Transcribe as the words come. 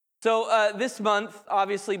So this month,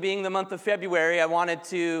 obviously being the month of February, I wanted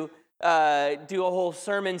to do a whole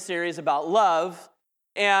sermon series about love.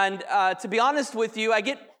 And to be honest with you, I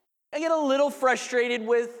get a little frustrated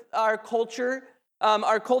with our culture.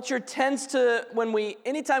 Our culture tends to,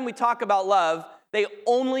 anytime we talk about love, they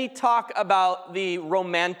only talk about the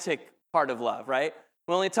romantic part of love, right?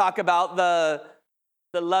 We only talk about the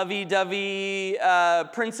lovey-dovey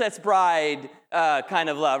Princess Bride kind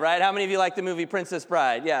of love, right? How many of you like the movie Princess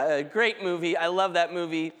Bride? Yeah, a great movie. I love that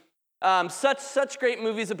movie. Such great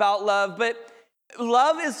movies about love, but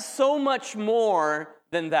love is so much more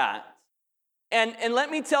than that. And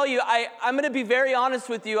let me tell you, I'm going to be very honest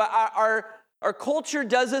with you. Our culture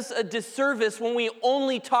does us a disservice when we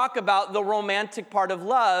only talk about the romantic part of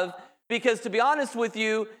love, because to be honest with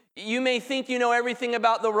you, you may think you know everything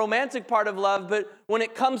about the romantic part of love, but when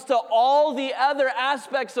it comes to all the other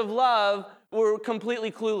aspects of love, we're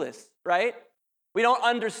completely clueless, right? We don't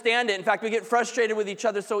understand it. In fact, we get frustrated with each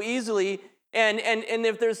other so easily. And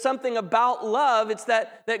if there's something about love, it's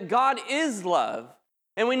that God is love.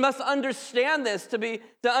 And we must understand this to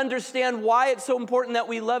understand why it's so important that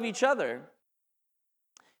we love each other.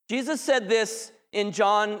 Jesus said this in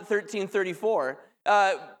John 13:34.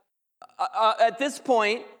 At this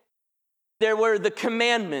point, there were the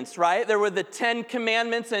commandments, right? There were the 10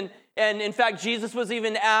 commandments, and in fact, Jesus was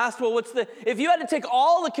even asked, well, if you had to take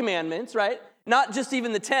all the commandments, right? Not just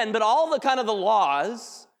even the 10, but all the kind of the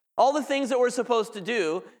laws, all the things that we're supposed to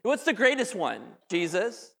do, what's the greatest one?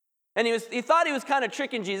 Jesus. And he thought he was kind of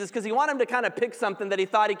tricking Jesus because he wanted him to kind of pick something that he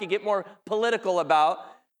thought he could get more political about.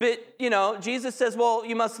 But, Jesus says, well,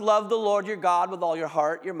 you must love the Lord your God with all your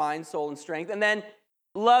heart, your mind, soul, and strength, and then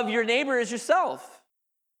love your neighbor as yourself.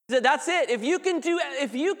 He said, that's it. If you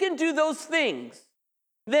can do those things,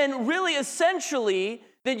 then really essentially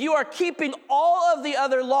that you are keeping all of the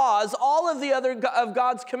other laws, all of the other of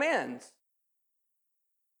God's commands.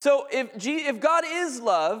 So if God is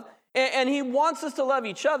love, and he wants us to love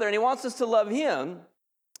each other, and he wants us to love him,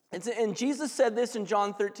 and Jesus said this in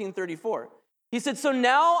John 13:34. He said, so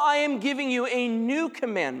now I am giving you a new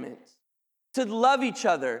commandment, to love each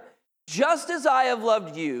other. Just as I have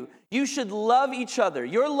loved you, you should love each other.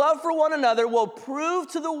 Your love for one another will prove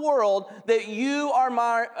to the world that you are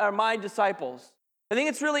my disciples. I think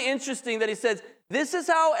it's really interesting that he says, this is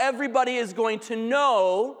how everybody is going to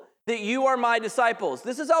know that you are my disciples.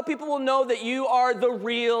 This is how people will know that you are the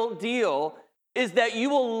real deal, is that you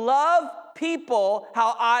will love people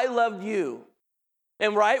how I loved you.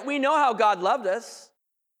 And right, we know how God loved us.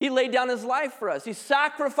 He laid down his life for us. He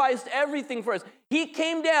sacrificed everything for us. He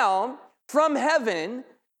came down from heaven,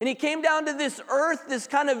 and he came down to this earth, this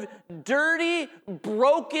kind of dirty,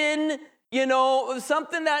 broken,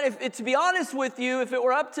 something that, to be honest with you, if it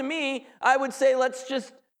were up to me, I would say, let's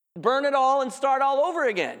just burn it all and start all over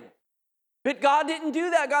again. But God didn't do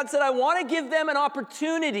that. God said, I want to give them an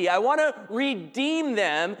opportunity. I want to redeem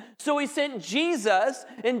them. So he sent Jesus,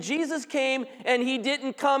 and Jesus came, and he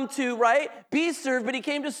didn't come to, be served, but he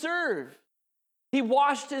came to serve. He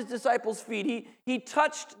washed his disciples' feet. He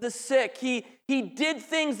touched the sick. He did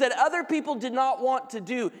things that other people did not want to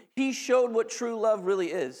do. He showed what true love really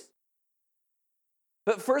is.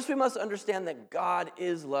 But first we must understand that God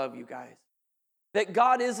is love, you guys. That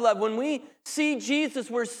God is love. When we see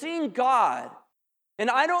Jesus, we're seeing God. And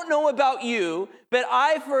I don't know about you, but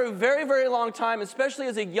I, for a very, very long time, especially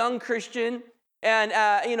as a young Christian and,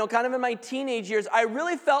 kind of in my teenage years, I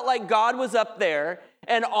really felt like God was up there,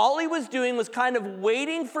 and all he was doing was kind of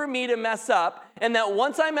waiting for me to mess up, and that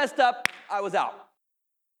once I messed up, I was out.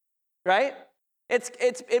 Right?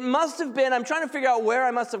 It must have been, I'm trying to figure out where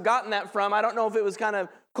I must have gotten that from. I don't know if it was kind of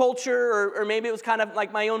culture or maybe it was kind of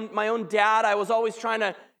like my own dad. I was always trying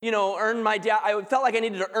to, earn my dad. I felt like I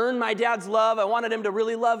needed to earn my dad's love. I wanted him to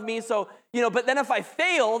really love me. So, but then if I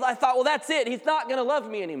failed, I thought, well, that's it. He's not going to love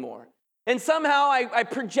me anymore. And somehow I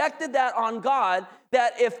projected that on God,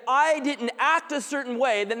 that if I didn't act a certain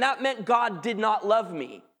way, then that meant God did not love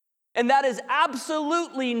me. And that is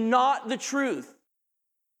absolutely not the truth.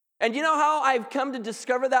 And you know how I've come to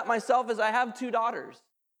discover that myself is I have 2 daughters.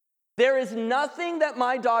 There is nothing that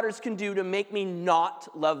my daughters can do to make me not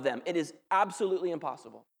love them. It is absolutely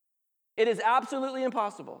impossible. It is absolutely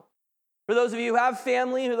impossible. For those of you who have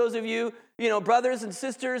family, for those of you, brothers and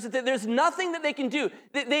sisters, there's nothing that they can do.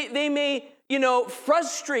 They may,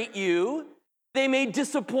 frustrate you. They may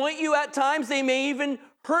disappoint you at times. They may even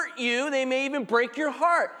hurt you. They may even break your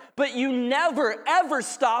heart. But you never, ever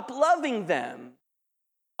stop loving them.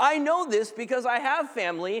 I know this because I have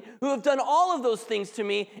family who have done all of those things to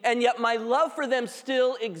me, and yet my love for them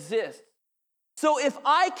still exists. So if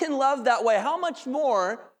I can love that way, how much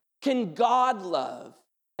more can God love?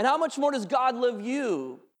 And how much more does God love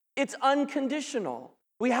you? It's unconditional.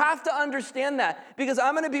 We have to understand that, because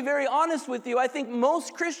I'm going to be very honest with you. I think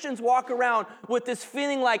most Christians walk around with this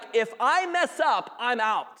feeling like, if I mess up, I'm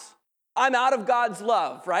out. I'm out of God's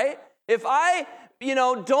love, right? If I,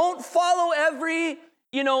 don't follow every,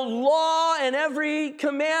 law and every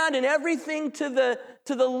command and everything to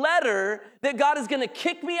the letter, that God is going to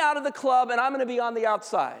kick me out of the club and I'm going to be on the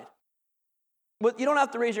outside. Well, you don't have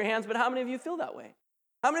to raise your hands, but how many of you feel that way?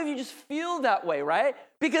 How many of you just feel that way, right?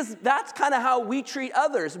 Because that's kind of how we treat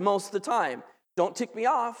others most of the time. Don't tick me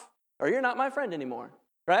off, or you're not my friend anymore,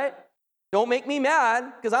 right? Don't make me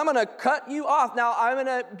mad, because I'm going to cut you off. Now, I'm going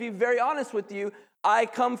to be very honest with you. I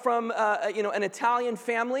come from, an Italian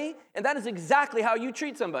family, and that is exactly how you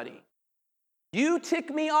treat somebody. You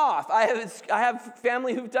tick me off. I have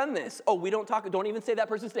family who've done this. Oh, we don't talk. Don't even say that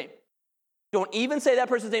person's name. Don't even say that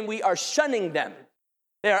person's name. We are shunning them.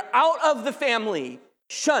 They are out of the family.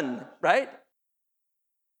 Shun, right?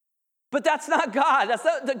 But that's not God.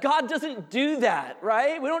 God doesn't do that,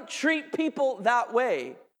 right? We don't treat people that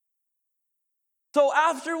way. So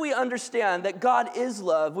after we understand that God is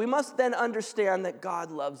love, we must then understand that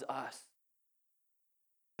God loves us.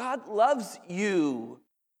 God loves you.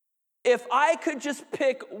 If I could just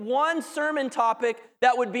pick one sermon topic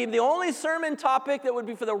that would be the only sermon topic that would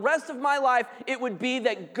be for the rest of my life, it would be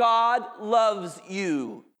that God loves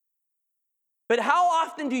you. But how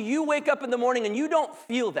often do you wake up in the morning and you don't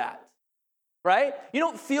feel that, right? You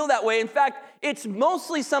don't feel that way. In fact, it's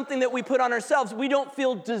mostly something that we put on ourselves. We don't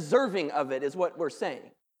feel deserving of it, is what we're saying.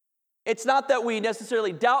 It's not that we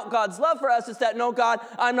necessarily doubt God's love for us. It's that, no, God,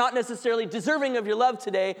 I'm not necessarily deserving of your love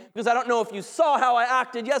today because I don't know if you saw how I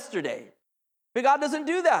acted yesterday. But God doesn't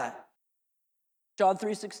do that. John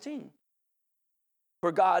 3:16.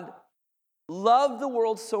 For God loved the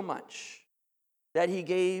world so much that he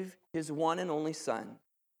gave his one and only Son,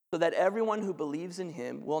 so that everyone who believes in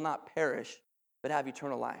him will not perish, but have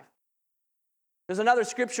eternal life. There's another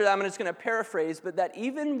scripture that I'm just going to paraphrase, but that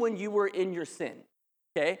even when you were in your sin,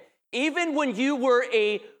 okay, even when you were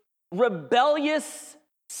a rebellious,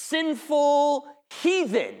 sinful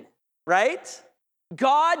heathen, right?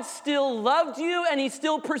 God still loved you and he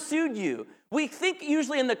still pursued you. We think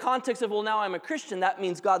usually in the context of, well, now I'm a Christian, that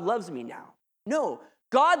means God loves me now. No.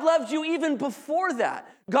 God loved you even before that.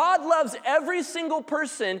 God loves every single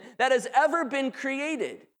person that has ever been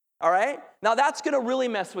created, all right? Now, that's going to really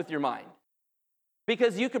mess with your mind,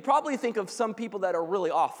 because you could probably think of some people that are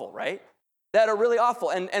really awful, right? That are really awful.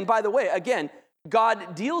 And by the way, again,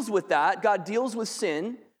 God deals with that. God deals with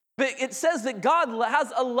sin. But it says that God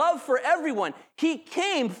has a love for everyone. He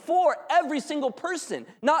came for every single person.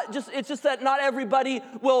 It's just that not everybody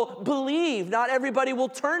will believe. Not everybody will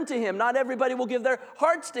turn to him. Not everybody will give their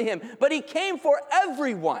hearts to him. But he came for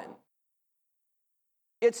everyone.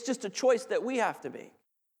 It's just a choice that we have to make.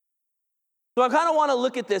 So I kind of want to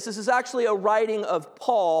look at this. This is actually a writing of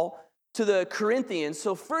Paul to the Corinthians.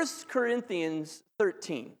 So 1 Corinthians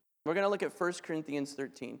 13. We're going to look at 1 Corinthians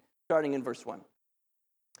 13, starting in verse 1.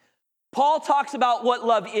 Paul talks about what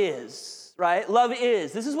love is, right? Love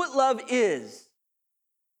is. This is what love is.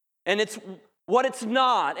 And it's what it's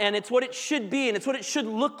not, and it's what it should be, and it's what it should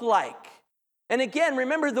look like. And again,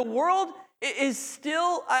 remember, the world is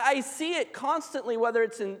still, I see it constantly, whether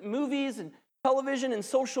it's in movies and television and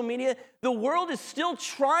social media, the world is still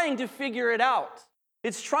trying to figure it out.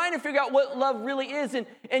 It's trying to figure out what love really is.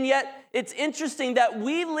 And yet, it's interesting that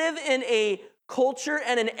we live in a culture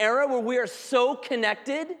and an era where we are so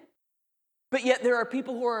connected, but yet there are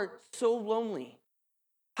people who are so lonely.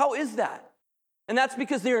 How is that? And that's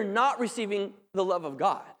because they are not receiving the love of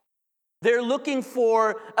God. They're looking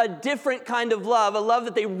for a different kind of love, a love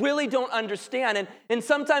that they really don't understand. And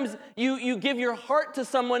sometimes you give your heart to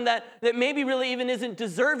someone that maybe really even isn't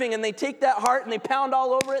deserving, and they take that heart and they pound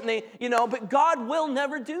all over it, and but God will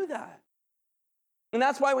never do that. And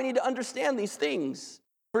that's why we need to understand these things.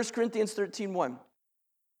 1 Corinthians 13:1.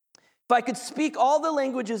 If I could speak all the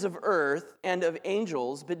languages of earth and of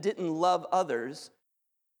angels, but didn't love others,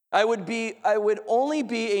 I would only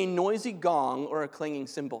be a noisy gong or a clanging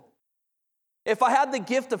cymbal. If I had the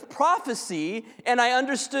gift of prophecy and I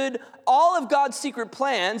understood all of God's secret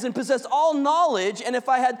plans and possessed all knowledge, and if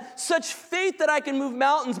I had such faith that I can move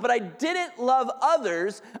mountains, but I didn't love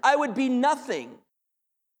others, I would be nothing.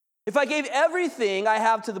 If I gave everything I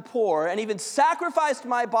have to the poor and even sacrificed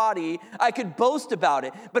my body, I could boast about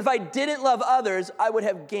it. But if I didn't love others, I would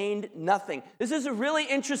have gained nothing. This is really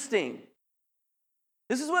interesting.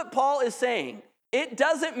 This is what Paul is saying. It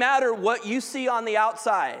doesn't matter what you see on the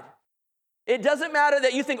outside. It doesn't matter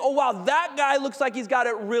that you think, oh, wow, that guy looks like he's got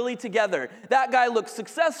it really together. That guy looks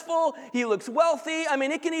successful. He looks wealthy. I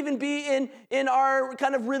mean, it can even be in our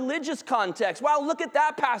kind of religious context. Wow, look at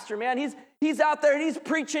that pastor, man. He's out there and he's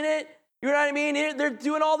preaching it. You know what I mean? They're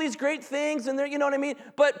doing all these great things and you know what I mean?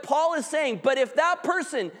 But Paul is saying, but if that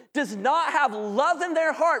person does not have love in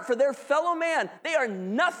their heart for their fellow man, they are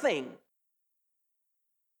nothing.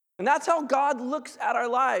 And that's how God looks at our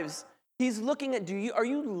lives. He's looking at, are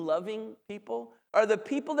you loving people? Are the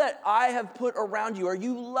people that I have put around you, are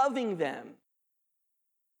you loving them?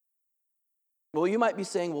 Well, you might be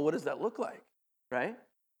saying, well, what does that look like, right?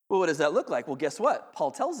 Well, what does that look like? Well, guess what?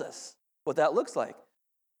 Paul tells us what that looks like.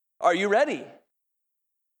 Are you ready?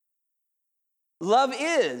 Love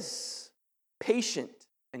is patient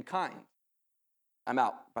and kind. I'm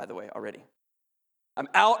out, by the way, already. I'm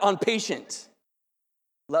out on patient.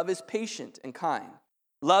 Love is patient and kind.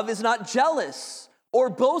 Love is not jealous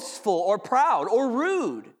or boastful or proud or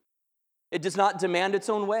rude. It does not demand its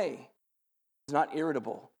own way. It's not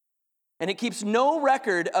irritable. And it keeps no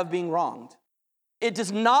record of being wronged. It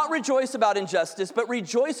does not rejoice about injustice, but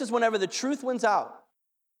rejoices whenever the truth wins out.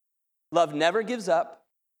 Love never gives up,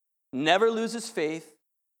 never loses faith,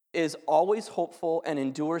 is always hopeful, and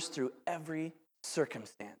endures through every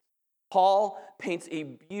circumstance. Paul paints a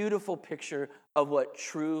beautiful picture of what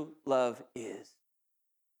true love is.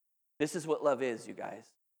 This is what love is, you guys.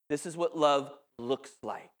 This is what love looks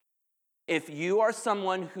like. If you are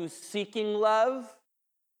someone who's seeking love,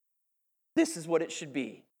 this is what it should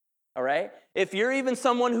be. All right? If you're even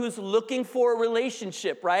someone who's looking for a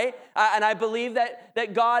relationship, right? And I believe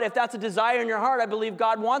that God, if that's a desire in your heart, I believe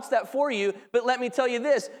God wants that for you. But let me tell you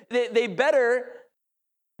this, they better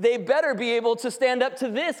be able to stand up to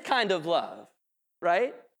this kind of love,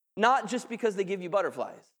 right? Not just because they give you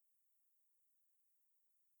butterflies,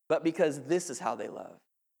 but because this is how they love.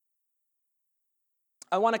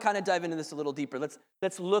 I want to kind of dive into this a little deeper.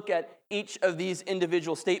 Let's look at each of these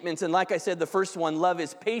individual statements. And like I said, the first one, love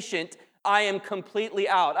is patient. I am completely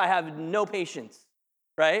out. I have no patience,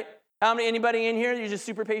 right? Anybody in here, you're just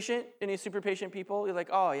super patient? Any super patient people? You're like,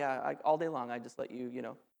 oh yeah, all day long, I just let you,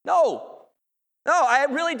 No, I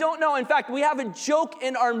really don't know. In fact, we have a joke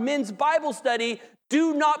in our men's Bible study,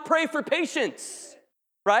 do not pray for patience.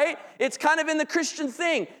 Right? It's kind of in the Christian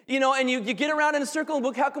thing, and you get around in a circle and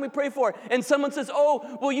look, how can we pray for? And someone says,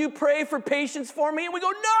 oh, will you pray for patience for me? And we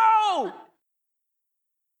go, no!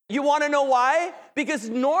 You want to know why? Because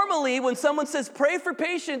normally when someone says, pray for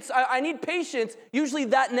patience, I need patience, usually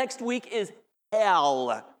that next week is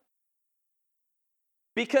hell.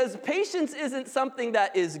 Because patience isn't something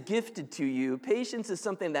that is gifted to you. Patience is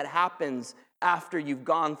something that happens after you've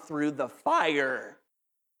gone through the fire,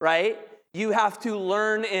 right? You have to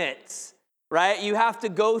learn it, right? You have to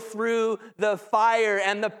go through the fire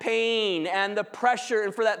and the pain and the pressure,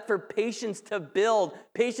 and for patience to build.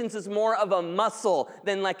 Patience is more of a muscle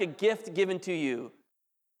than like a gift given to you.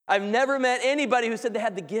 I've never met anybody who said they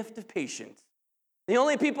had the gift of patience. The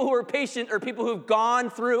only people who are patient are people who've gone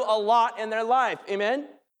through a lot in their life, amen?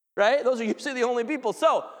 Right? Those are usually the only people.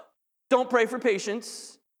 So don't pray for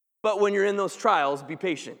patience, but when you're in those trials, be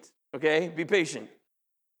patient, okay? Be patient.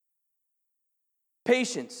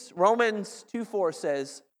 Patience. Romans 2:4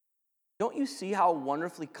 says, don't you see how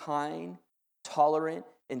wonderfully kind, tolerant,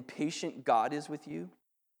 and patient God is with you?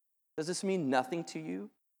 Does this mean nothing to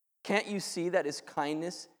you? Can't you see that his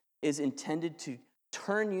kindness is intended to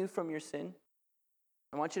turn you from your sin?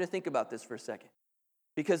 I want you to think about this for a second,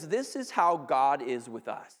 because this is how God is with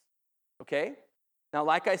us, okay? Now,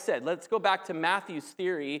 like I said, let's go back to Matthew's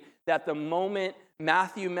theory that the moment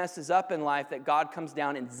Matthew messes up in life, that God comes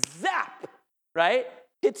down and zap, right?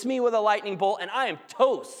 Hits me with a lightning bolt and I am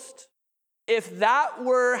toast. If that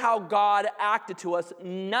were how God acted to us,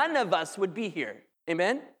 none of us would be here.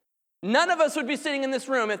 Amen? None of us would be sitting in this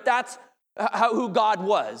room if that's who God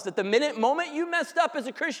was. That the moment you messed up as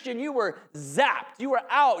a Christian, you were zapped, you were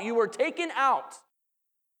out, you were taken out.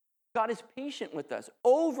 God is patient with us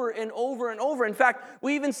over and over and over. In fact,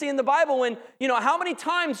 we even see in the Bible when, how many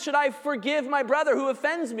times should I forgive my brother who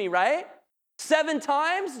offends me, right? 7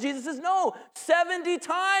 times? Jesus says, no, 70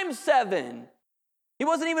 times 7. He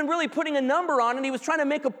wasn't even really putting a number on it. He was trying to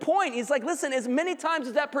make a point. He's like, listen, as many times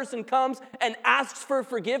as that person comes and asks for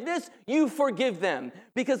forgiveness, you forgive them.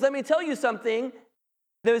 Because let me tell you something,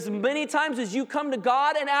 as many times as you come to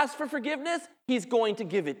God and ask for forgiveness, he's going to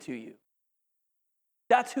give it to you.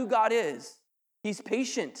 That's who God is. He's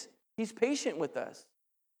patient. He's patient with us.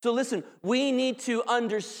 So listen, we need to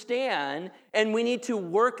understand and we need to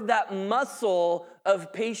work that muscle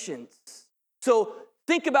of patience. So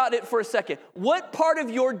Think about it for a second. What part of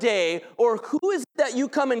your day, or who is it that you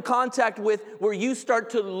come in contact with where you start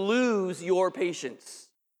to lose your patience?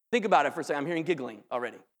 Think about it for a second. I'm hearing giggling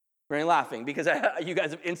already. I'm hearing laughing because you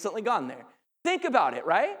guys have instantly gone there. Think about it,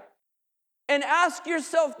 right? And ask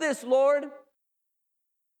yourself this, Lord,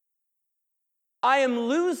 I am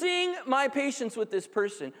losing my patience with this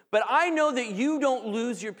person, but I know that you don't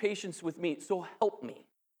lose your patience with me, so help me.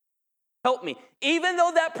 Help me. Even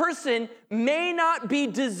though that person may not be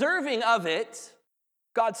deserving of it,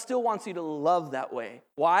 God still wants you to love that way.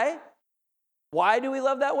 Why? Why do we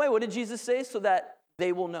love that way? What did Jesus say? So that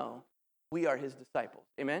they will know we are his disciples.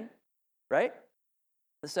 Amen? Right?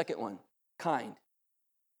 The second one, kind.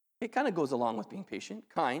 It kind of goes along with being patient.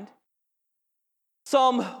 Kind.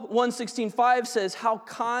 Psalm 116:5 says, how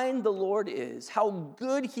kind the Lord is, how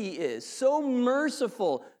good he is, so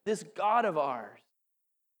merciful, this God of ours.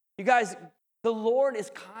 You guys, the Lord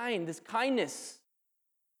is kind, this kindness.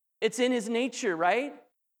 It's in his nature, right?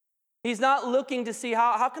 He's not looking to see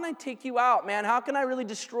how can I take you out, man? How can I really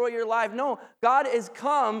destroy your life? No, God has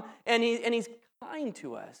come and he's kind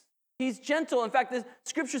to us. He's gentle. In fact, the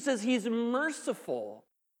scripture says he's merciful.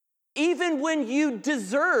 Even when you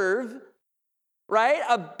deserve, right,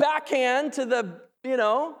 a backhand to the,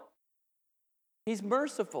 he's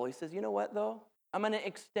merciful. He says, you know what, though? I'm going to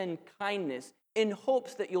extend kindness in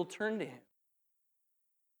hopes that you'll turn to him.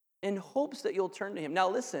 In hopes that you'll turn to him. Now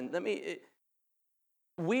listen,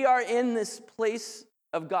 we are in this place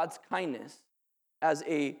of God's kindness as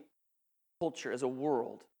a culture, as a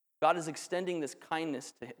world. God is extending this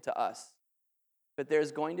kindness to us. But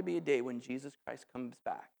there's going to be a day when Jesus Christ comes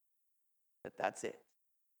back that's it.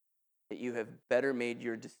 That you have better made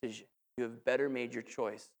your decision. You have better made your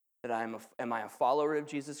choice. That am I a follower of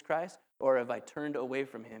Jesus Christ, or have I turned away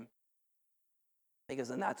from him? Because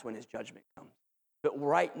then that's when his judgment comes. But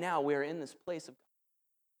right now, we're in this place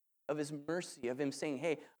of his mercy, of him saying,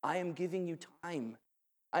 hey, I am giving you time.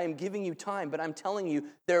 I am giving you time, but I'm telling you,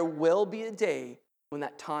 there will be a day when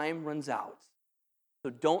that time runs out. So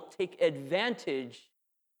don't take advantage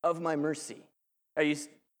of my mercy. Are you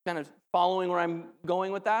kind of following where I'm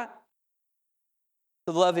going with that?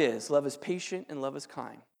 So love is patient and love is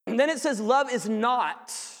kind. And then it says love is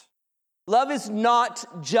not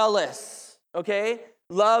jealous, okay?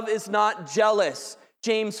 Love is not jealous.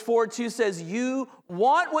 James 4:2 says, you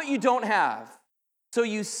want what you don't have, so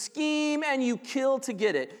you scheme and you kill to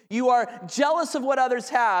get it. You are jealous of what others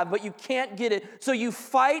have, but you can't get it, so you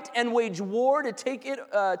fight and wage war to take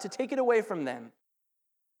it away from them.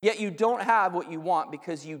 Yet you don't have what you want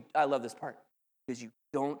because I love this part, because you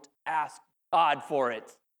don't ask God for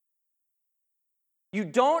it. You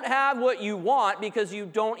don't have what you want because you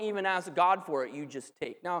don't even ask God for it. You just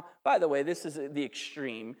take. Now, by the way, this is the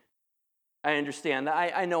extreme. I understand that.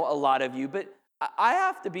 I know a lot of you, but I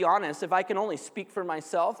have to be honest. If I can only speak for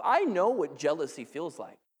myself, I know what jealousy feels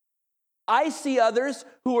like. I see others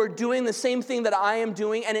who are doing the same thing that I am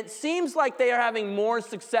doing, and it seems like they are having more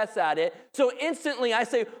success at it. So instantly I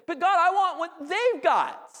say, but God, I want what they've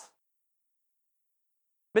got.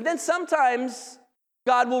 But then sometimes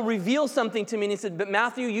God will reveal something to me, and he said, but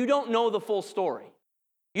Matthew, you don't know the full story.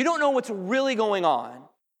 You don't know what's really going on.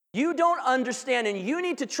 You don't understand, and you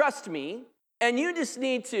need to trust me, and you just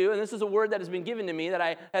need to, and this is a word that has been given to me that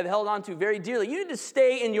I have held on to very dearly, you need to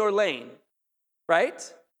stay in your lane,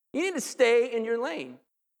 right? You need to stay in your lane.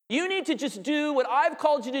 You need to just do what I've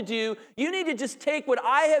called you to do. You need to just take what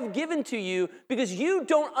I have given to you because you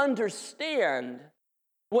don't understand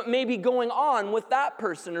what may be going on with that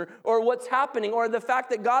person or what's happening, or the fact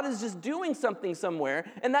that God is just doing something somewhere,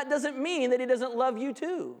 and that doesn't mean that he doesn't love you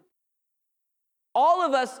too. All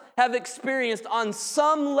of us have experienced on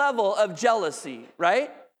some level of jealousy, right?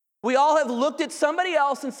 We all have looked at somebody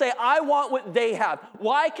else and say, I want what they have.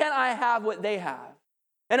 Why can't I have what they have?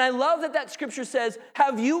 And I love that scripture says,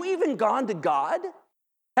 have you even gone to God?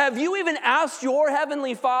 Have you even asked your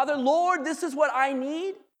heavenly Father, Lord, this is what I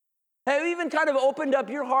need? Have you even kind of opened up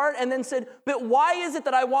your heart and then said, but why is it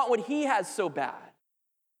that I want what he has so bad?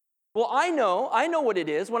 Well, I know what it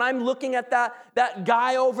is. When I'm looking at that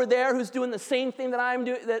guy over there who's doing the same thing that I'm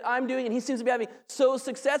doing, and he seems to be having so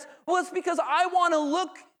success, well, it's because I want to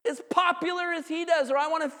look as popular as he does, or I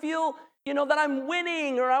want to feel, that I'm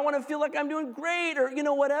winning, or I want to feel like I'm doing great, or,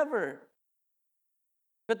 whatever.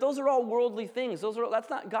 But those are all worldly things. That's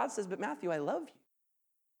not, God says, but Matthew, I love you.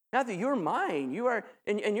 Matthew, you're mine. You are,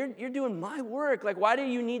 and you're doing my work. Like, why do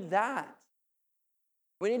you need that?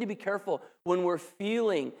 We need to be careful when we're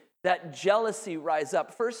feeling that jealousy rise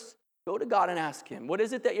up. First, go to God and ask him, what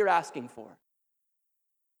is it that you're asking for?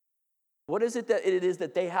 What is it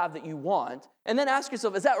that they have that you want? And then ask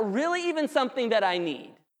yourself, is that really even something that I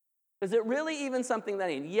need? Is it really even something that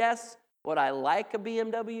I need? Yes, would I like a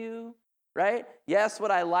BMW, right? Yes,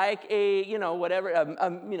 would I like a,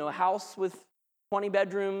 a house with 20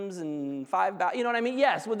 bedrooms and 5 bathrooms? You know what I mean?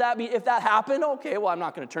 Yes, would that be, if that happened, okay, well, I'm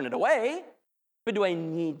not going to turn it away. But do I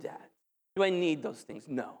need that? Do I need those things?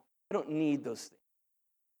 No, I don't need those things.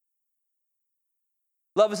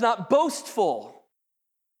 Love is not boastful.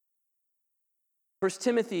 1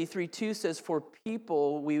 Timothy 3:2 says, "For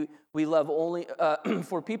people we love only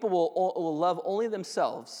for people will love only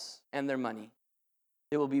themselves and their money.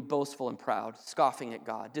 They will be boastful and proud, scoffing at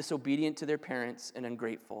God, disobedient to their parents and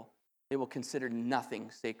ungrateful. They will consider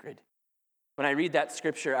nothing sacred." When I read that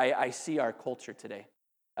scripture, I see our culture today.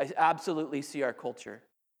 I absolutely see our culture.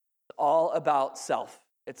 It's all about self.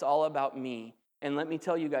 It's all about me. And let me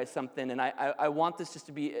tell you guys something, and I want this just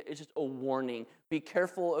to be it's just a warning. Be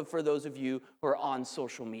careful for those of you who are on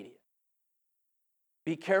social media.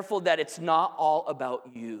 Be careful that it's not all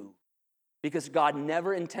about you, because God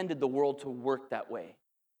never intended the world to work that way.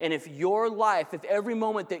 And if your life, if every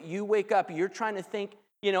moment that you wake up, you're trying to think,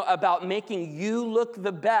 about making you look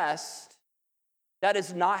the best, that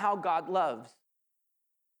is not how God loves.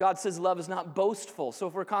 God says love is not boastful. So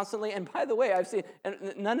if we're constantly, and by the way, I've seen,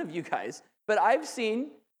 and none of you guys, but I've seen,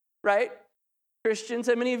 right, Christians,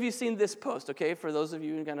 how many of you seen this post, okay, for those of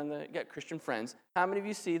you who got Christian friends, how many of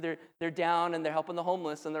you see they're down and they're helping the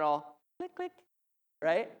homeless and they're all, click, click,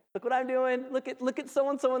 right? Look what I'm doing, look at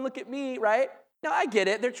so-and-so and look at me, right? Now, I get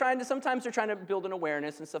it, sometimes they're trying to build an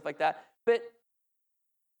awareness and stuff like that, but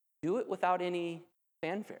do it without any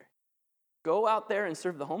fanfare. Go out there and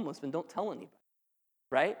serve the homeless and don't tell anybody,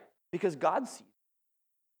 right? Because God sees you.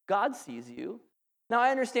 God sees you. Now,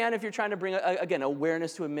 I understand if you're trying to bring, again,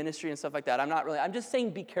 awareness to a ministry and stuff like that. I'm just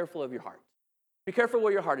saying be careful of your heart. Be careful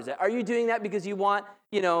where your heart is at. Are you doing that because you want,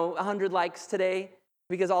 100 likes today?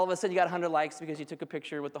 Because all of a sudden you got 100 likes because you took a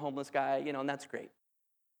picture with the homeless guy, and that's great.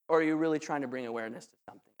 Or are you really trying to bring awareness to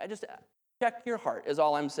something? I just check your heart is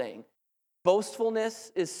all I'm saying.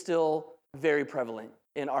 Boastfulness is still very prevalent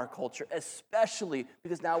in our culture, especially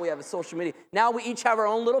because now we have a social media. Now we each have our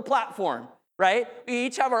own little platform. Right? We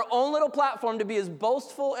each have our own little platform to be as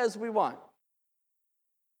boastful as we want.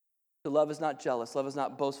 So love is not jealous. Love is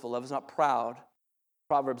not boastful. Love is not proud.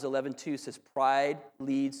 Proverbs 11:2 says, pride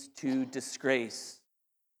leads to disgrace.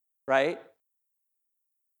 Right?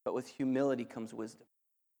 But with humility comes wisdom.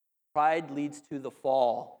 Pride leads to the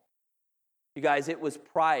fall. You guys, it was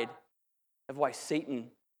pride of why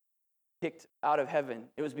Satan kicked out of heaven.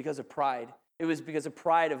 It was because of pride. It was because of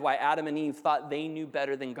pride of why Adam and Eve thought they knew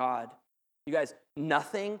better than God. You guys,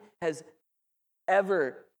 nothing has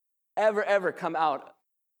ever come out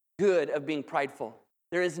good of being prideful.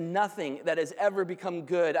 There is nothing that has ever become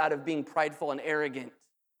good out of being prideful and arrogant.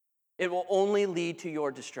 It will only lead to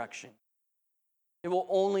your destruction. It will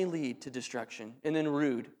only lead to destruction. And then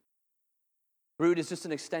rude. Rude is just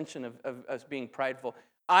an extension of us being prideful.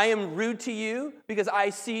 I am rude to you because I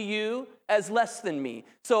see you as less than me.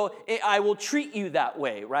 So I will treat you that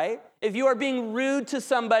way, right? If you are being rude to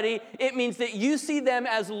somebody, it means that you see them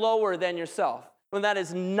as lower than yourself. When that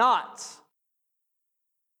is not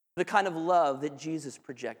the kind of love that Jesus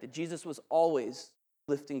projected. Jesus was always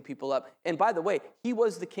lifting people up. And by the way, he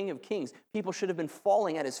was the King of Kings. People should have been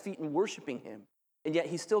falling at his feet and worshiping him. And yet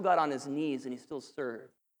he still got on his knees and he still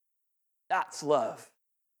served. That's love.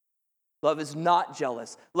 Love is not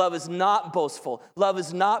jealous. Love is not boastful. Love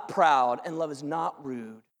is not proud. And love is not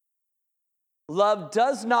rude. Love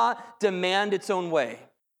does not demand its own way.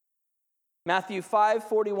 Matthew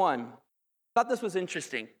 5:41. I thought this was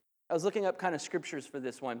interesting. I was looking up kind of scriptures for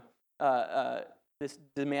this one. This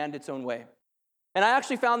demand its own way. And I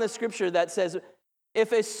actually found this scripture that says,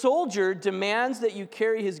 if a soldier demands that you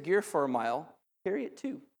carry his gear for a mile, carry it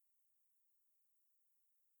too.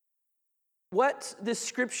 What this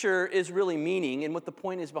scripture is really meaning and what the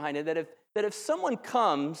point is behind it, that if someone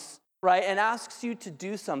comes, right, and asks you to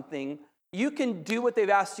do something, you can do what they've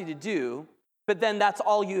asked you to do, but then that's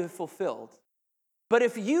all you have fulfilled. But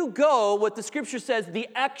if you go, what the scripture says, the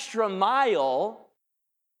extra mile,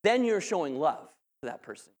 then you're showing love to that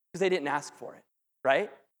person because they didn't ask for it,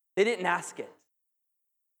 right? They didn't ask it.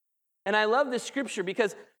 And I love this scripture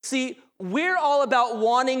because, see, we're all about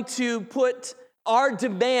wanting to put our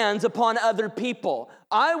demands upon other people.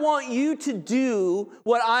 I want you to do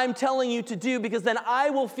what I'm telling you to do because then I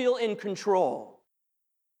will feel in control.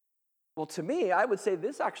 Well, to me, I would say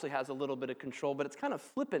this actually has a little bit of control, but it's kind of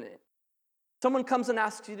flipping it. Someone comes and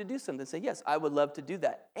asks you to do something. Say, yes, I would love to do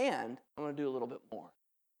that. And I'm going to do a little bit more.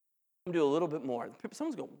 I'm going to do a little bit more.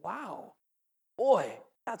 Someone's going, wow, boy,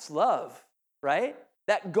 That's love, right?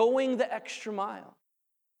 That going the extra mile.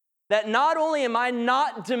 That not only am I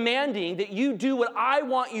not demanding that you do what I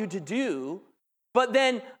want you to do, but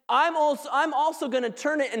then I'm also going to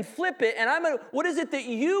turn it and flip it, and what is it that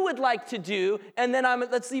you would like to do? And then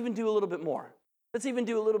let's even do a little bit more. Let's even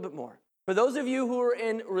do a little bit more. For those of you who are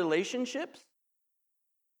in relationships,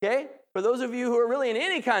 okay? For those of you who are really in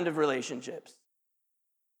any kind of relationships,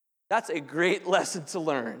 that's a great lesson to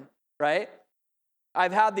learn, right?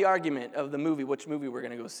 I've had the argument of which movie we're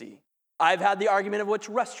going to go see. I've had the argument of which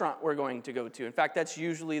restaurant we're going to go to. In fact, that's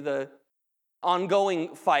usually the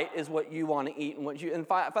ongoing fight, is what you want to eat and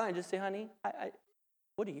finally I just say, honey,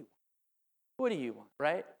 what do you want,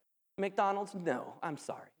 right? McDonald's? No, I'm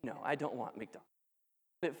sorry. No, I don't want McDonald's.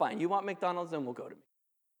 But fine, you want McDonald's, then we'll go to McDonald's.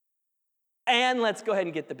 And let's go ahead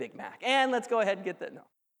and get the Big Mac. And let's go ahead and get no.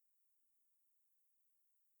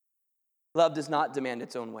 Love does not demand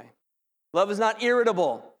its own way. Love is not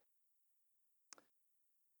irritable.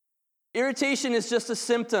 Irritation is just a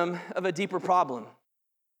symptom of a deeper problem,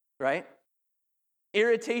 right?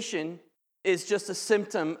 Irritation is just a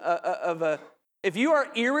symptom if you are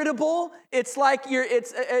irritable, it's like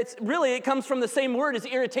it's really, it comes from the same word as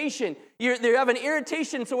irritation. You have an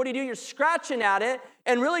irritation, so what do? You're scratching at it,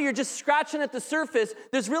 and really you're just scratching at the surface.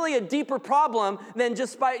 There's really a deeper problem than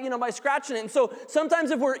just by scratching it. And so sometimes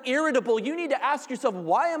if we're irritable, you need to ask yourself,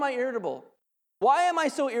 why am I irritable? Why am I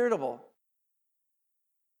so irritable?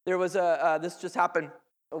 There was this just happened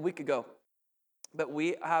a week ago, but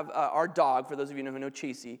we have our dog, for those of you who know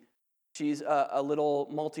Chasey, she's a little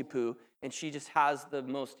Maltipoo, and she just has the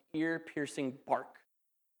most ear-piercing bark.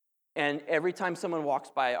 And every time someone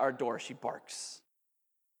walks by our door, she barks.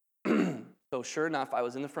 So sure enough, I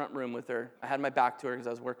was in the front room with her. I had my back to her because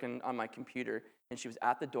I was working on my computer, and she was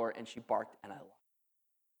at the door, and she barked, and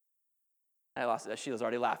I lost it. She was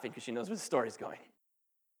already laughing because she knows where the story's going.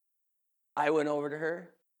 I went over to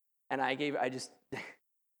her, and I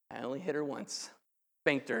only hit her once,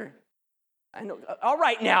 spanked her. I know, all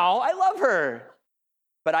right now, I love her.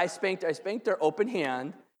 But I spanked her open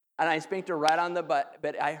hand, and I spanked her right on the butt,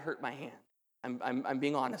 but I hurt my hand. I'm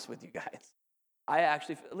being honest with you guys. I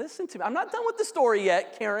actually, listen to me, I'm not done with the story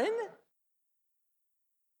yet, Karen.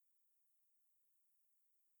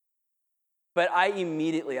 But I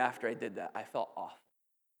immediately, after I did that, I felt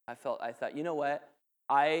awful. I thought, you know what?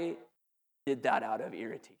 I did that out of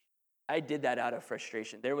irritation. I did that out of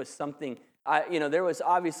frustration. There was something, I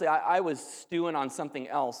was stewing on something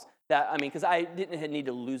else because I didn't need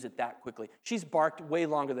to lose it that quickly. She's barked way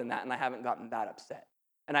longer than that, and I haven't gotten that upset.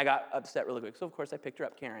 And I got upset really quick. So, of course, I picked her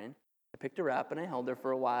up, Karen. I picked her up, and I held her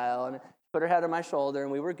for a while, and put her head on my shoulder,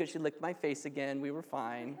 and we were good. She licked my face again. We were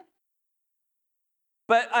fine.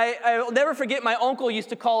 But I'll never forget, my uncle used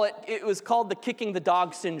to call it was called the kicking the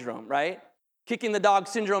dog syndrome, right? Kicking the dog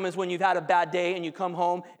syndrome is when you've had a bad day, and you come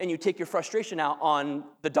home, and you take your frustration out on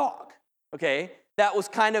the dog, okay? That was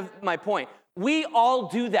kind of my point. We all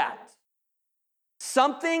do that.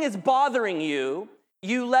 Something is bothering you.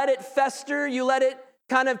 You let it fester. You let it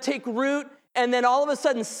kind of take root. And then all of a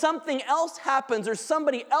sudden something else happens or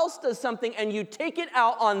somebody else does something and you take it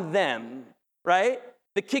out on them, right?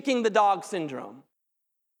 The kicking the dog syndrome.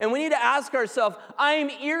 And we need to ask ourselves, I'm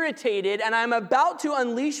irritated and I'm about to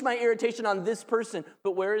unleash my irritation on this person,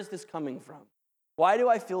 but where is this coming from? Why do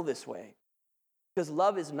I feel this way? Because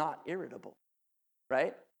love is not irritable,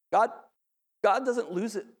 right? God doesn't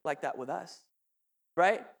lose it like that with us,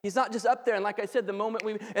 right? He's not just up there, and like I said, the moment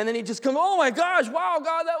and then he just comes, oh my gosh, wow,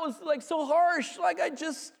 God, that was like so harsh. Like I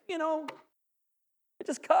just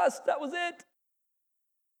cussed, that was it.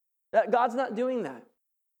 That God's not doing that.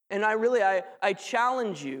 And I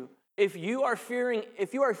challenge you, if you are feeling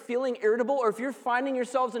irritable, or if you're finding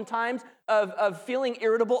yourselves in times of feeling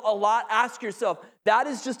irritable a lot, ask yourself, that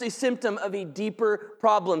is just a symptom of a deeper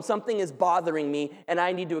problem. Something is bothering me, and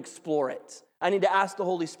I need to explore it. I need to ask the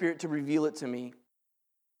Holy Spirit to reveal it to me.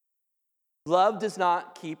 Love does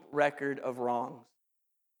not keep record of wrongs.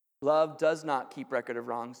 Love does not keep record of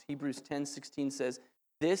wrongs. Hebrews 10:16 says,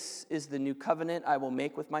 "This is the new covenant I will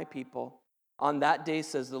make with my people. On that day,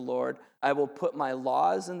 says the Lord, I will put my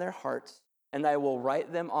laws in their hearts, and I will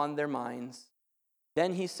write them on their minds."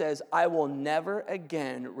 Then he says, I will never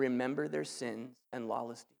again remember their sins and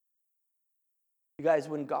lawless deeds. You guys,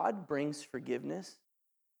 when God brings forgiveness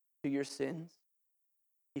to your sins,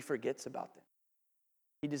 he forgets about them.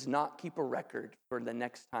 He does not keep a record for the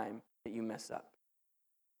next time that you mess up.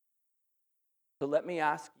 So let me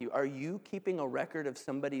ask you, are you keeping a record of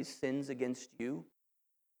somebody's sins against you?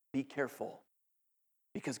 Be careful,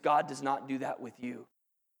 because God does not do that with you.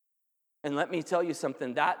 And let me tell you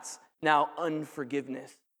something, that's now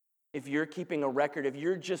unforgiveness. if you're keeping a record, if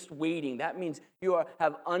you're just waiting, that means you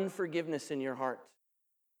have unforgiveness in your heart.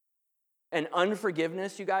 And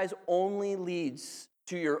unforgiveness, you guys, only leads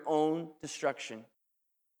to your own destruction.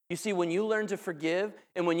 You see, when you learn to forgive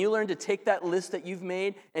and when you learn to take that list that you've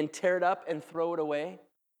made and tear it up and throw it away,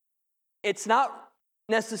 it's not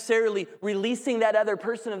necessarily releasing that other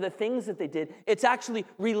person of the things that they did. It's actually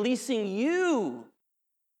releasing you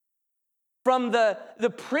from the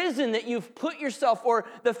prison that you've put yourself, or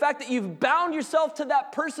the fact that you've bound yourself to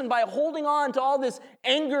that person by holding on to all this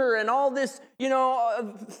anger and all this,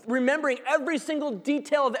 remembering every single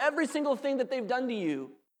detail of every single thing that they've done to you.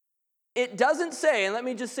 It doesn't say, and let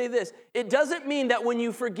me just say this, it doesn't mean that when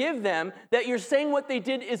you forgive them, that you're saying what they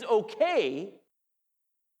did is okay.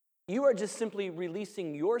 You are just simply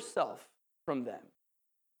releasing yourself from them.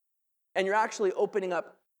 And you're actually opening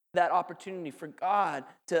up that opportunity for God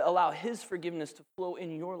to allow his forgiveness to flow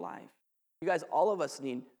in your life. You guys, all of us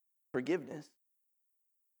need forgiveness.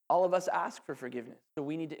 All of us ask for forgiveness. So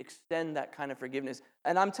we need to extend that kind of forgiveness.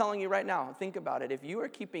 And I'm telling you right now, think about it. If you are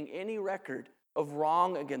keeping any record of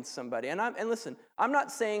wrong against somebody, and listen, I'm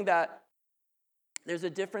not saying that there's a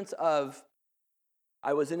difference of,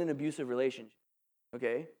 I was in an abusive relationship,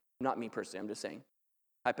 okay? Not me personally, I'm just saying,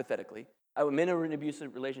 hypothetically. I'm in an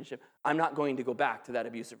abusive relationship. I'm not going to go back to that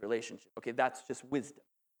abusive relationship. Okay, that's just wisdom.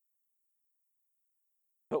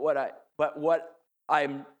 But what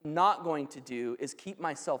I'm not going to do is keep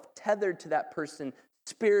myself tethered to that person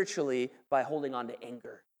spiritually by holding on to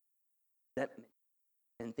anger, resentment,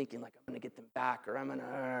 and thinking like I'm going to get them back, or I'm going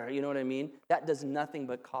to, you know what I mean? That does nothing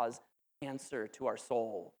but cause cancer to our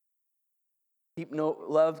soul.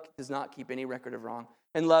 Love does not keep any record of wrong,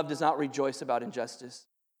 and love does not rejoice about injustice.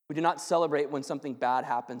 We do not celebrate when something bad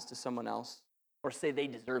happens to someone else or say they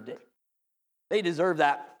deserved it. They deserve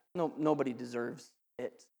that. No, nobody deserves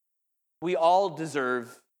it. We all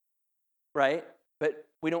deserve, right? But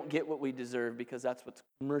we don't get what we deserve because that's what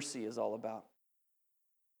mercy is all about.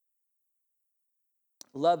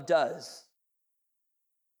 Love does.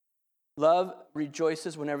 Love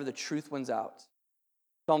rejoices whenever the truth wins out.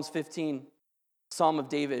 Psalms 15, Psalm of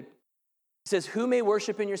David. It says, "Who may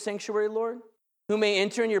worship in your sanctuary, Lord? Who may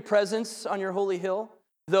enter in your presence on your holy hill?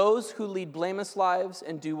 Those who lead blameless lives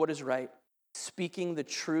and do what is right, speaking the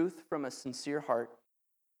truth from a sincere heart.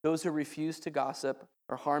 Those who refuse to gossip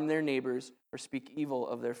or harm their neighbors or speak evil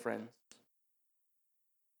of their friends."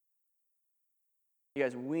 You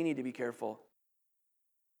guys, we need to be careful.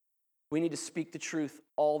 We need to speak the truth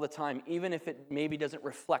all the time, even if it maybe doesn't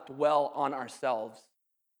reflect well on ourselves,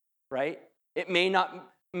 right? It may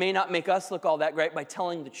not make us look all that great by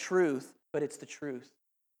telling the truth, but it's the truth.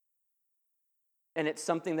 And it's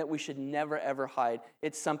something that we should never, ever hide.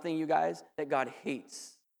 It's something, you guys, that God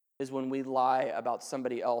hates, is when we lie about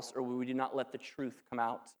somebody else or we do not let the truth come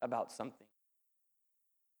out about something.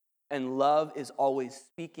 And love is always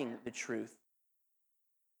speaking the truth.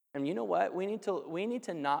 And you know what? We need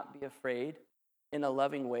to not be afraid in a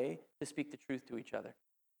loving way to speak the truth to each other.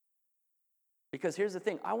 Because here's the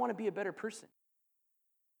thing, I want to be a better person.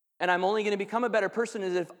 And I'm only going to become a better person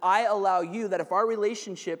if I allow you, that if our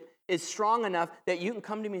relationship is strong enough that you can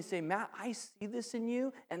come to me and say, "Matt, I see this in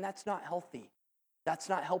you, and that's not healthy. That's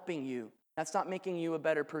not helping you. That's not making you a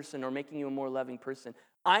better person or making you a more loving person."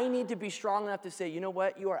 I need to be strong enough to say, "You know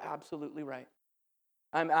what? You are absolutely right.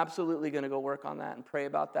 I'm absolutely going to go work on that and pray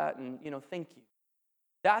about that, and, thank you."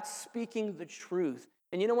 That's speaking the truth.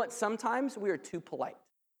 And you know what? Sometimes we are too polite.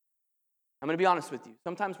 I'm going to be honest with you.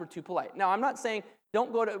 Sometimes we're too polite. Now, I'm not saying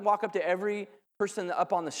don't walk up to every person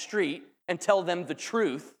up on the street and tell them the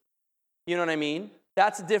truth. You know what I mean?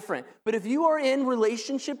 That's different. But if you are in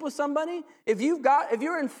relationship with somebody, if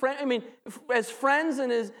you're in as friends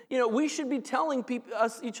and as, we should be telling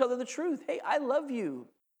each other the truth. Hey, I love you.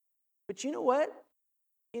 But you know what?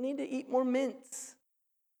 You need to eat more mints.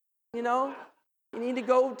 You need to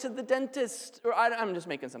go to the dentist. Or I'm just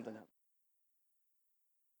making something up.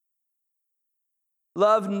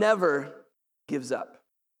 Love never gives up.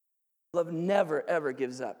 Love never, ever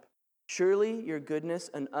gives up. "Surely your goodness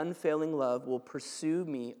and unfailing love will pursue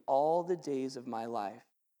me all the days of my life,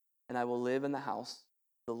 and I will live in the house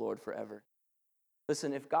of the Lord forever."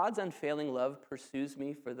 Listen, if God's unfailing love pursues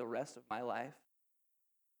me for the rest of my life,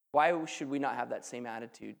 why should we not have that same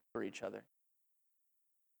attitude for each other?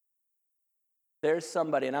 There's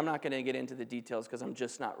somebody, and I'm not going to get into the details because I'm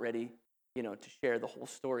just not ready, to share the whole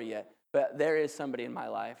story yet. But there is somebody in my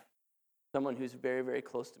life, someone who's very, very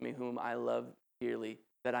close to me, whom I love dearly,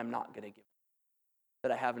 that I'm not going to give up,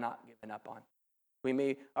 that I have not given up on.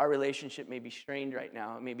 Our relationship may be strained right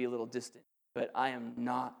now, it may be a little distant, but I am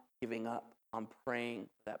not giving up on praying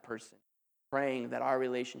for that person. praying that our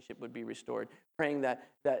relationship would be restored, praying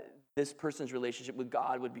that this person's relationship with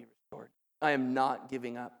God would be restored. I am not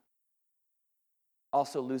giving up.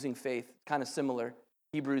 Also, losing faith, kind of similar.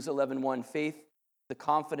 Hebrews 11:1, faith, the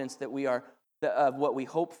confidence that we are, of what we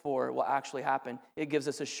hope for will actually happen. It gives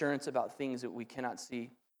us assurance about things that we cannot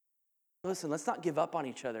see. Listen, let's not give up on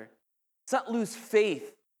each other. Let's not lose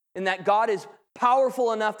faith in that God is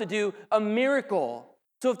powerful enough to do a miracle.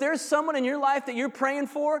 So if there's someone in your life that you're praying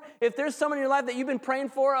for, if there's someone in your life that you've been praying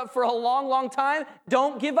for a long, long time,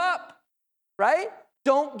 don't give up, right?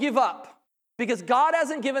 Don't give up. Because God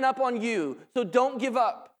hasn't given up on you, so don't give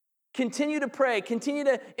up. Continue to pray, continue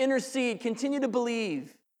to intercede, continue to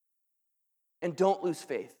believe. And don't lose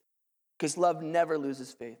faith, because love never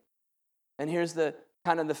loses faith. And here's the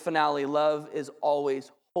kind of the finale. Love is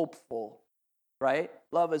always hopeful, right?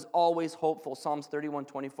 Love is always hopeful. Psalms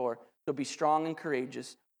 31:24. So be strong and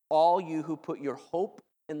courageous, all you who put your hope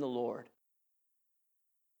in the Lord.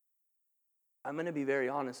 I'm going to be very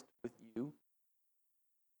honest with you.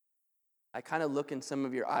 I kind of look in some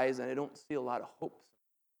of your eyes and I don't see a lot of hope.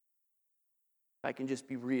 If I can just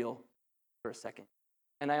be real for a second.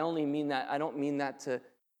 And I only mean that, I don't mean that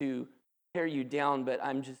to tear you down, but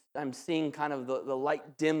I'm seeing kind of the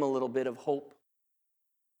light dim a little bit of hope.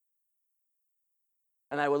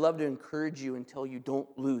 And I would love to encourage you until you don't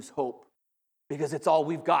lose hope, because it's all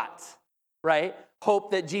we've got, right?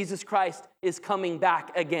 Hope that Jesus Christ is coming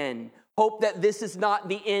back again. Hope that this is not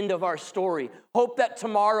the end of our story. Hope that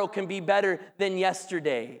tomorrow can be better than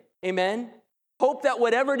yesterday. Amen? Hope that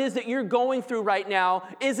whatever it is that you're going through right now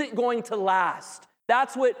isn't going to last.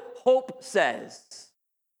 That's what hope says.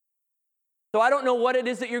 So I don't know what it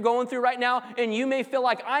is that you're going through right now, and you may feel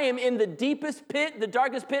like I am in the deepest pit, the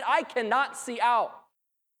darkest pit. I cannot see out.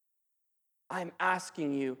 I'm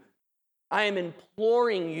asking you, I am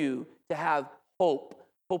imploring you to have hope.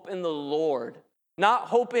 Hope in the Lord. Not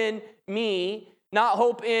hope in me, not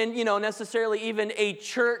hope in, necessarily even a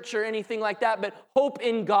church or anything like that, but hope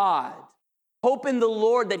in God. Hope in the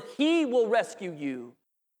Lord that He will rescue you.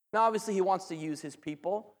 Now, obviously, He wants to use His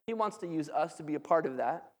people. He wants to use us to be a part of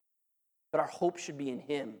that. But our hope should be in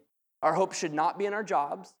Him. Our hope should not be in our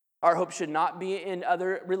jobs. Our hope should not be in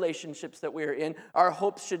other relationships that we're in. Our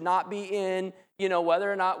hope should not be in,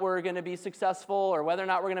 whether or not we're going to be successful or whether or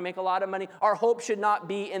not we're going to make a lot of money. Our hope should not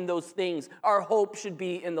be in those things. Our hope should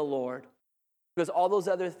be in the Lord. Because all those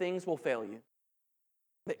other things will fail you.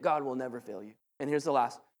 But God will never fail you. And here's the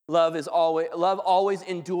last. Love always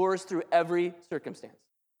endures through every circumstance.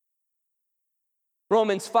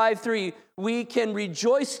 Romans 5:3, we can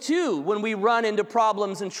rejoice too when we run into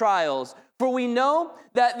problems and trials, for we know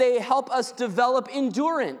that they help us develop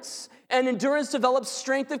endurance, and endurance develops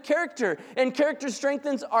strength of character, and character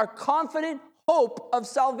strengthens our confident hope of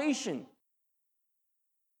salvation.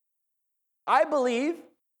 I believe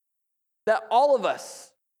that all of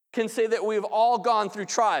us can say that we've all gone through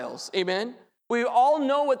trials, amen? We all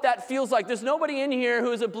know what that feels like. There's nobody in here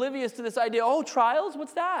who is oblivious to this idea, trials,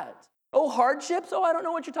 what's that? Oh, hardships? I don't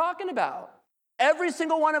know what you're talking about. Every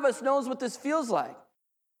single one of us knows what this feels like.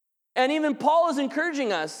 And even Paul is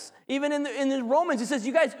encouraging us, even in the Romans, he says,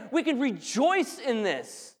 you guys, we can rejoice in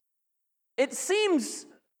this. It seems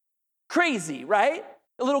crazy, right?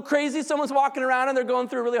 A little crazy. Someone's walking around and they're going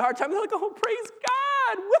through a really hard time. They're like, oh, praise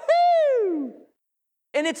God, woohoo!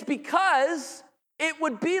 And it's because it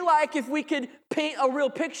would be like if we could paint a real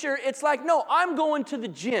picture. It's like, no, I'm going to the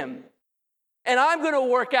gym. And I'm going to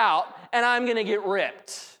work out, and I'm going to get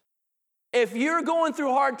ripped. If you're going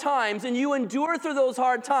through hard times and you endure through those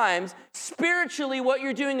hard times, spiritually what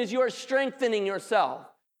you're doing is you're strengthening yourself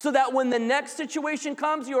so that when the next situation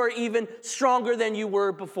comes, you are even stronger than you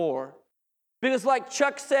were before. Because like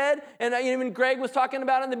Chuck said, and even Greg was talking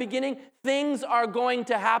about in the beginning, things are going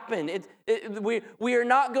to happen. We are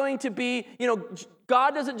not going to be,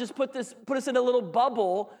 God doesn't just put us in a little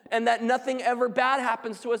bubble and that nothing ever bad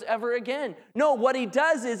happens to us ever again. No, what He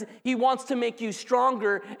does is He wants to make you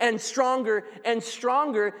stronger and stronger and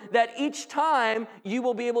stronger, that each time you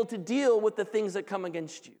will be able to deal with the things that come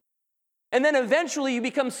against you. And then eventually you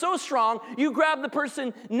become so strong, you grab the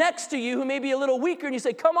person next to you who may be a little weaker and you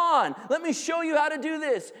say, come on, let me show you how to do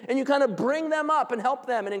this. And you kind of bring them up and help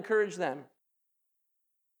them and encourage them.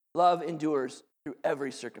 Love endures through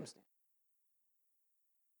every circumstance.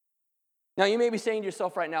 Now you may be saying to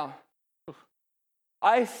yourself right now,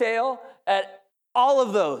 I fail at all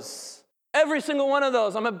of those. Every single one of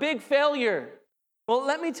those. I'm a big failure. Well,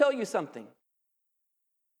 let me tell you something.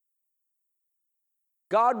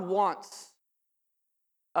 God wants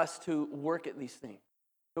us to work at these things,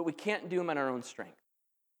 but we can't do them in our own strength.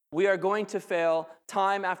 We are going to fail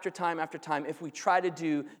time after time after time if we try to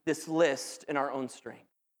do this list in our own strength.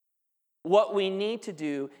 What we need to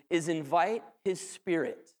do is invite His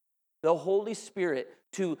Spirit, the Holy Spirit,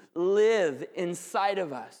 to live inside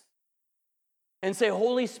of us and say,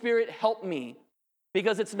 Holy Spirit, help me.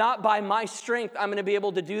 Because it's not by my strength I'm going to be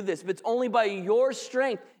able to do this, but it's only by your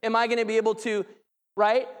strength am I going to be able to,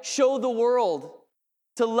 right, show the world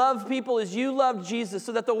to love people as you loved Jesus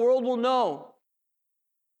so that the world will know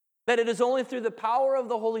that it is only through the power of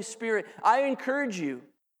the Holy Spirit. I encourage you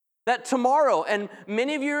that tomorrow, and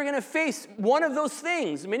many of you are going to face one of those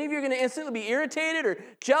things. Many of you are going to instantly be irritated or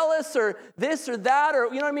jealous or this or that, or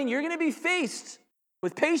you know what I mean? You're going to be faced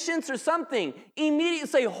with patience or something. Immediately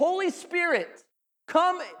say, Holy Spirit,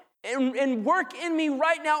 come and work in me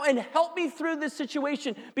right now and help me through this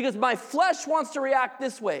situation because my flesh wants to react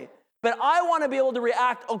this way, but I want to be able to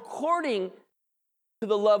react according to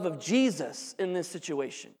the love of Jesus in this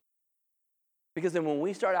situation. Because then when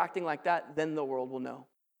we start acting like that, then the world will know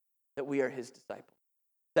that we are His disciples.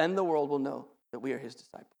 Then the world will know that we are His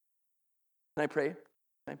disciples. Can I pray?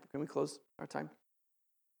 Can we close our time?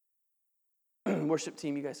 Worship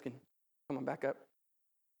team, you guys can come on back up.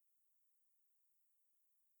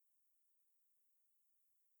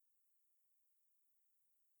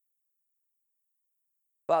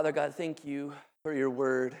 Father God, thank you for your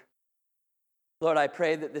word. Lord, I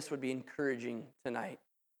pray that this would be encouraging tonight.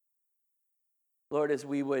 Lord, as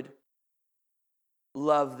we would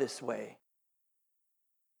love this way,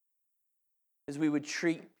 as we would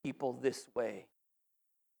treat people this way,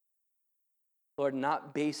 Lord,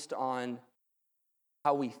 not based on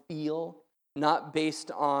how we feel, not based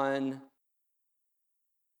on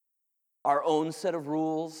our own set of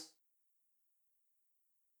rules,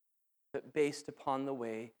 but based upon the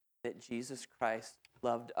way that Jesus Christ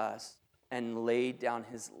loved us and laid down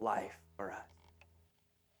His life for us.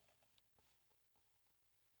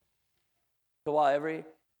 So while every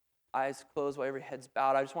eye's closed, while every head's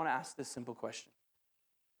bowed, I just want to ask this simple question.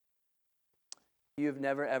 If you have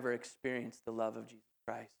never, ever experienced the love of Jesus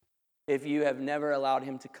Christ, if you have never allowed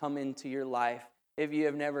Him to come into your life, if you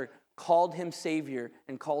have never called Him Savior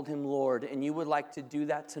and called Him Lord, and you would like to do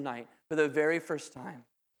that tonight for the very first time,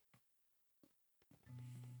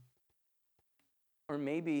 or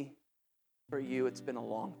maybe for you it's been a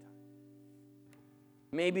long time.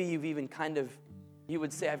 Maybe you've even you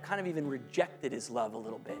would say, I've kind of even rejected His love a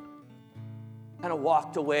little bit. Kind of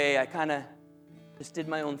walked away. I kind of just did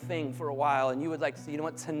my own thing for a while. And you would like to say, you know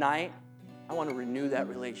what, tonight, I want to renew that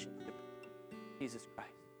relationship with Jesus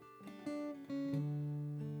Christ.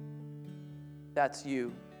 That's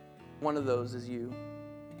you. One of those is you.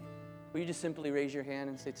 Will you just simply raise your hand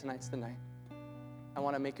and say, tonight's the night. I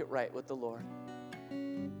want to make it right with the Lord.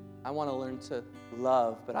 I want to learn to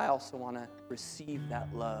love, but I also want to receive that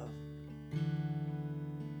love.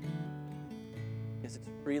 Because it's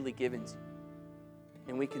freely given to you.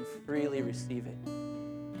 And we can freely receive it.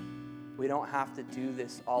 We don't have to do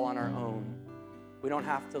this all on our own. We don't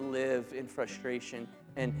have to live in frustration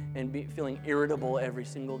and be feeling irritable every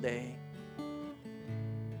single day.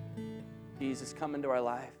 Jesus, come into our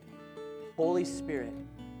life. Holy Spirit,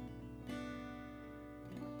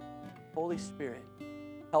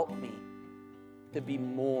 help me to be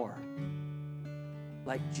more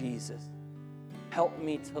like Jesus. Help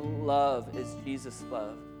me to love as Jesus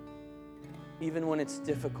loved. Even when it's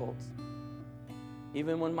difficult.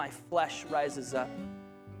 Even when my flesh rises up.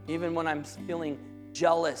 Even when I'm feeling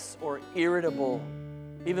jealous or irritable.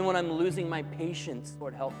 Even when I'm losing my patience,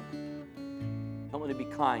 Lord, help me. Help me to be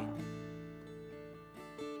kind.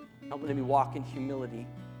 Help me to walk in humility.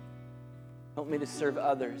 Help me to serve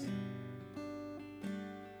others.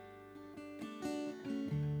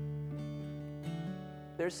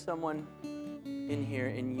 There's someone in here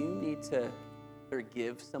and you need to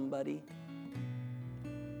forgive somebody.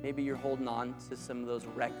 Maybe you're holding on to some of those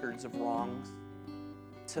records of wrongs.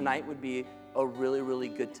 Tonight would be a really, really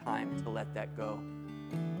good time to let that go.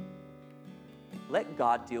 Let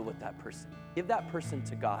God deal with that person. Give that person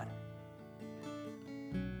to God.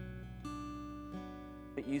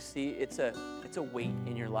 But you see, it's a weight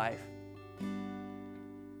in your life.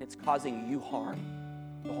 It's causing you harm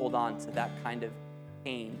to hold on to that kind of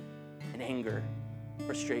pain and anger,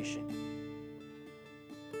 frustration.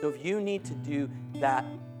 So if you need to do that,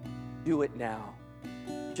 do it now.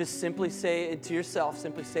 Just simply say it to yourself,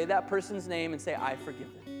 simply say that person's name and say, I forgive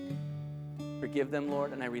them. Forgive them,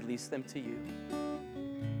 Lord, and I release them to you.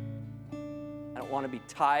 I don't want to be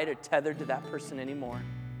tied or tethered to that person anymore,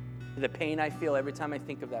 to the pain I feel every time I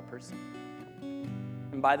think of that person.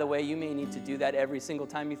 And by the way, you may need to do that every single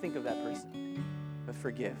time you think of that person. But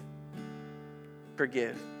forgive.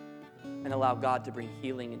 Forgive. and allow God to bring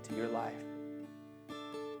healing into your life.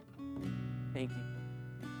 Thank you.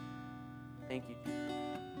 Thank you.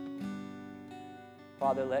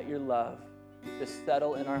 Father, let your love just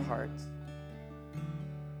settle in our hearts.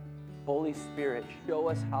 Holy Spirit, show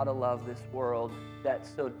us how to love this world that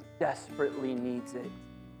so desperately needs it,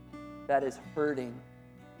 that is hurting.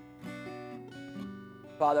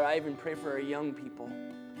 Father, I even pray for our young people,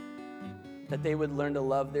 that they would learn to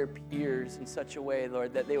love their peers in such a way,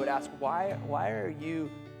 Lord, that they would ask, why are you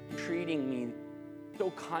treating me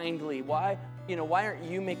so kindly? Why aren't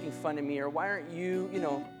you making fun of me? Or why are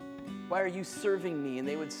you serving me? And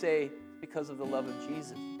they would say, because of the love of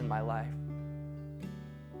Jesus in my life.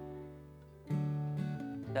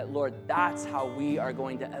 That, Lord, that's how we are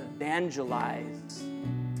going to evangelize,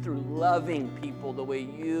 through loving people the way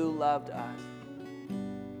you loved us.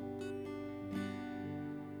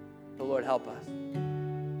 So, Lord, help us.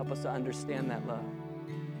 Help us to understand that love.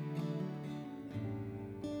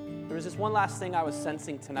 There was just one last thing I was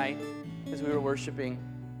sensing tonight as we were worshiping.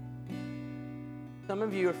 Some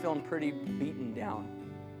of you are feeling pretty beaten down,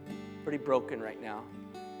 pretty broken right now.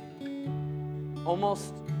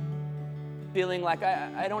 Almost feeling like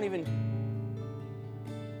I don't even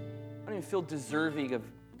feel deserving of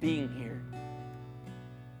being here.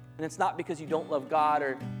 And it's not because you don't love God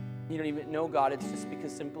or you don't even know God. It's just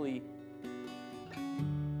because simply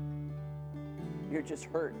you're just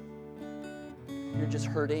hurt. You're just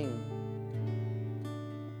hurting.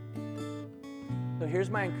 So here's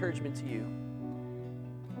my encouragement to you.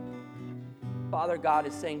 Father God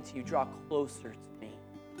is saying to you, draw closer to me.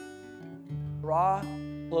 Draw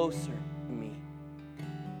closer to me.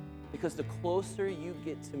 Because the closer you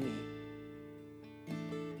get to me,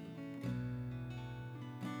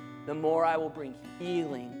 the more I will bring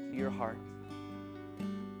healing to your heart.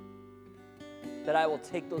 That I will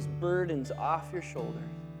take those burdens off your shoulders.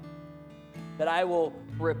 That I will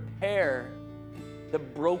repair the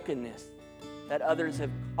brokenness that others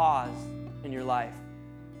have caused in your life.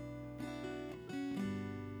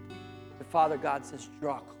 The Father God says,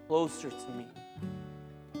 draw closer to me.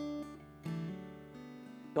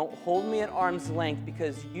 Don't hold me at arm's length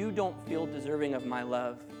because you don't feel deserving of my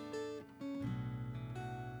love.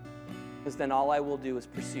 Because then all I will do is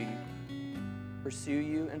pursue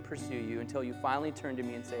you until you finally turn to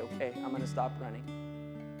me and say, okay, I'm going to stop running.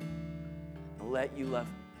 I'll let you love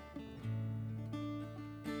me.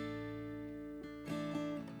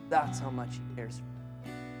 That's how much he cares for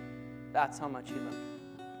me. That's how much he loves me.